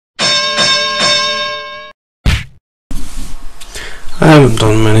I haven't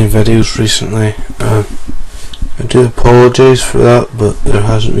done many videos recently. I do apologise for that, but there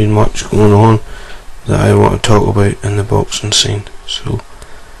hasn't been much going on that I want to talk about in the boxing scene. So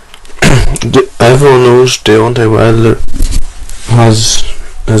everyone knows Deontay Wilder has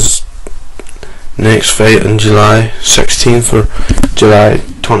his next fight in July 16th or July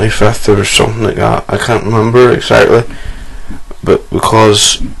 25th or something like that. I can't remember exactly, but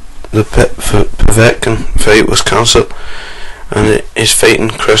because the POVETKIN fight was cancelled, and he's fighting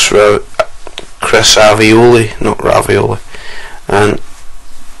Chris Aveoli, not Ravioli, and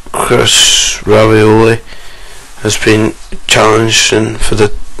Chris Ravioli has been challenging for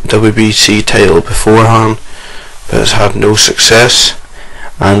the WBC title beforehand, but has had no success.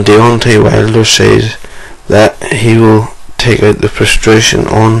 And Deontay Wilder says that he will take out the frustration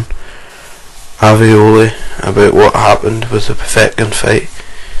on AVEOLI about what happened with the POVETKIN fight,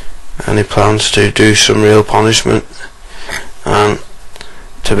 and he plans to do some real punishment. And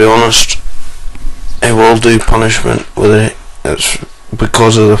to be honest, he will do punishment, whether it's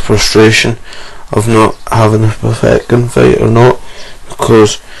because of the frustration of not having a POVETKIN fight or not,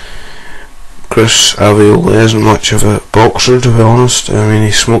 because Chris Areola isn't much of a boxer, to be honest. I mean,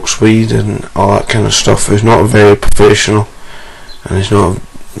 he smokes weed and all that kind of stuff. He's not very professional, and he's not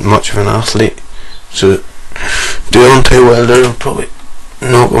much of an athlete. So Deontay Wilder will probably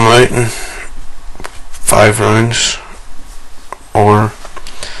knock him out in 5 rounds, or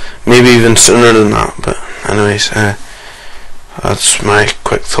maybe even sooner than that. But anyways, that's my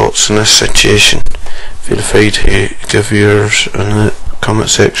quick thoughts on this situation. Feel free to give yours in the comment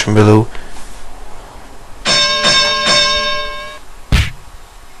section below.